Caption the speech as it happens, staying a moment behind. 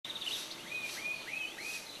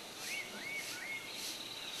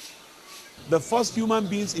the first human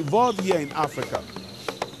beings evolved here in Africa,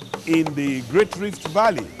 in the Great Rift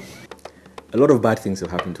Valley. A lot of bad things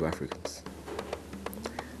have happened to Africans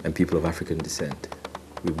and people of African descent.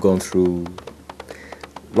 We've gone through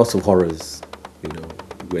lots of horrors, you know.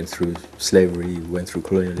 We went through slavery, we went through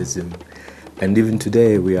colonialism, and even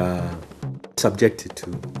today we are subjected to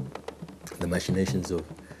the machinations of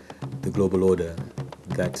the global order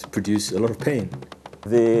that produce a lot of pain.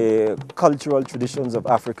 The cultural traditions of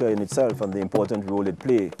Africa in itself and the important role it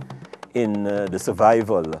plays in the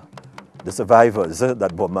survivors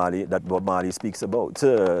that Bob Marley speaks about,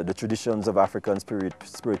 the traditions of African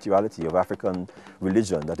spirituality, of African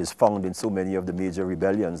religion that is found in so many of the major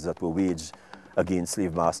rebellions that were waged against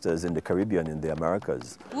slave masters in the Caribbean, in the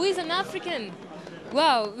Americas. Who is an African?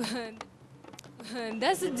 Wow,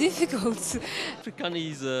 that's difficult. African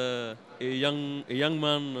is a young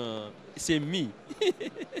man, same me.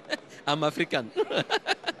 I'm African.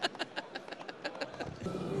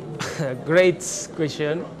 Great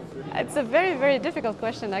question. It's a very, very difficult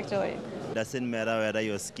question, actually. Doesn't matter whether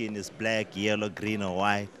your skin is black, yellow, green, or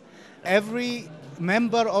white. Every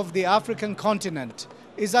member of the African continent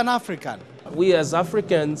is an African. We as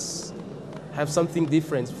Africans have something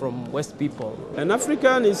different from West people. An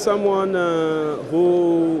African is someone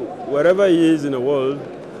who, wherever he is in the world,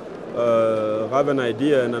 have an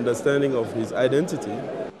idea and understanding of his identity.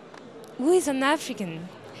 Who is an African?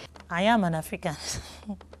 I am an African.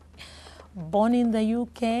 Born in the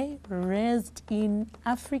UK, raised in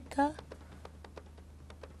Africa.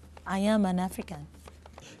 I am an African.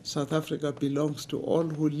 South Africa belongs to all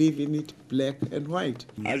who live in it, black and white.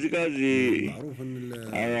 As regards the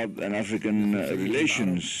Arab and African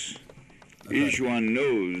relations, each one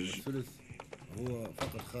knows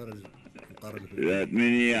that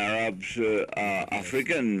many Arabs are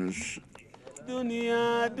Africans.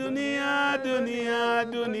 Dunia, dunia, dunia,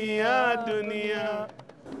 dunia, dunia.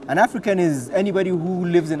 An African is anybody who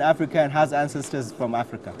lives in Africa and has ancestors from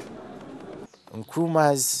Africa.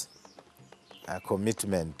 Nkrumah's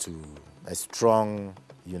commitment to a strong,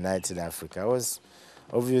 united Africa was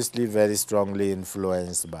obviously very strongly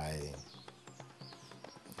influenced by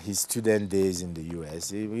his student days in the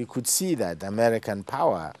US. We could see that American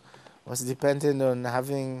power was dependent on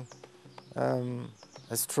having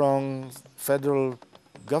a strong federal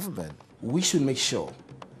government. We should make sure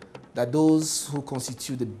that those who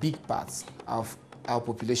constitute the big parts of our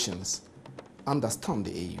populations understand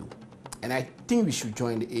the AU. And I think we should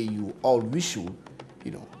join the AU, or we should,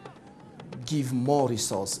 give more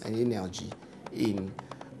resource and energy in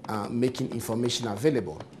making information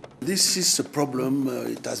available. This is a problem,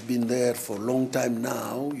 it has been there for a long time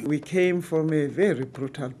now. We came from a very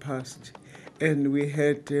brutal past, and we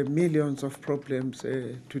had millions of problems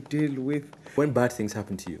to deal with. When bad things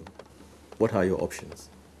happen to you, what are your options?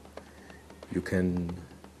 You can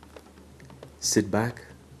sit back,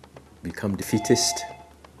 become defeatist,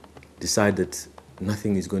 decide that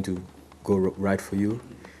nothing is going to go right for you.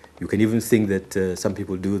 You can even think that some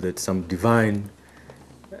people do, that some divine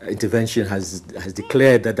intervention has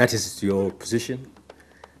declared that that is your position.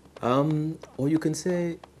 Or you can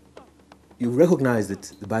say, you recognize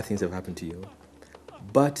that the bad things have happened to you,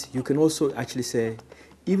 but you can also actually say,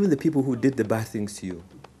 even the people who did the bad things to you,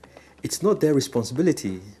 it's not their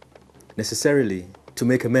responsibility necessarily to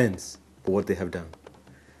make amends for what they have done.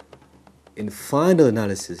 In final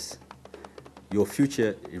analysis, your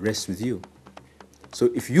future rests with you. So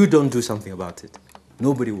if you don't do something about it,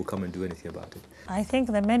 nobody will come and do anything about it. I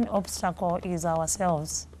think the main obstacle is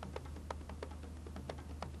ourselves.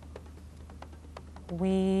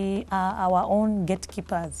 We are our own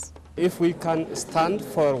gatekeepers. If we can stand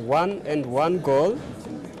for one goal,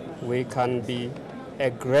 we can be a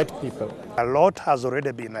great people. A lot has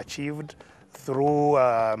already been achieved through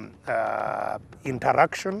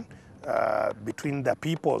interaction between the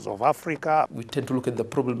peoples of Africa. We tend to look at the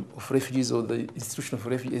problem of refugees or the institution of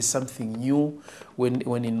refugees as something new, when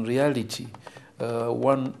in reality,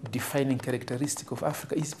 one defining characteristic of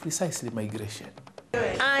Africa is precisely migration.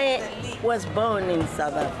 I was born in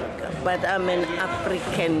South Africa, but I'm an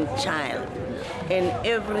African child, and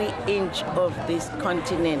every inch of this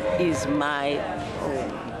continent is my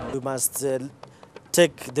home. We must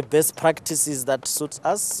take the best practices that suit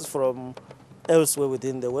us from elsewhere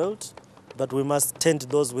within the world, but we must tend to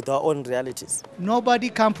those with our own realities. Nobody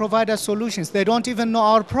can provide us solutions. They don't even know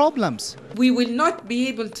our problems. We will not be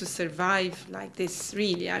able to survive like this,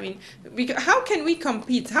 really. I mean, how can we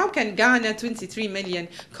compete? How can Ghana, 23 million,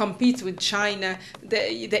 compete with China,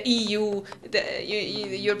 the EU, the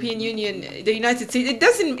European Union, the United States?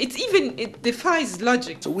 It defies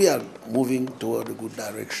logic. So we are moving toward a good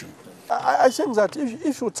direction. I think that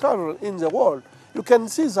if you travel in the world, you can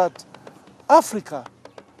see that Africa,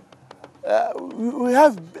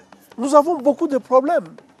 nous avons beaucoup de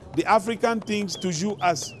problèmes. The African thinks toujours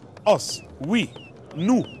as us, we,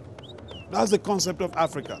 nous. That's the concept of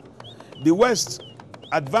Africa. The West,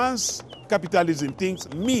 advanced capitalism, thinks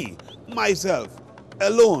me, myself,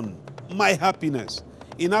 alone, my happiness.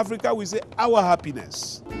 In Africa, we say our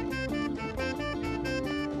happiness.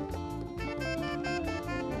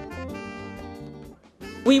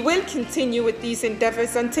 We will continue with these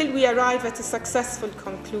endeavors until we arrive at a successful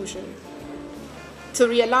conclusion to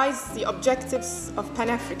realize the objectives of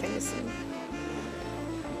Pan-Africanism,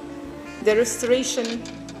 the restoration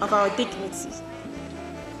of our dignity,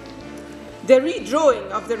 the redrawing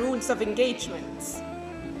of the rules of engagement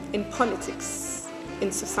in politics,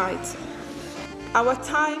 in society. Our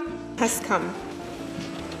time has come.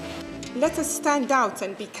 Let us stand out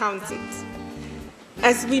and be counted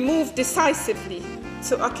as we move decisively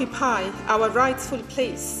to occupy our rightful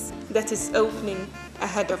place that is opening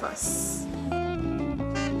ahead of us.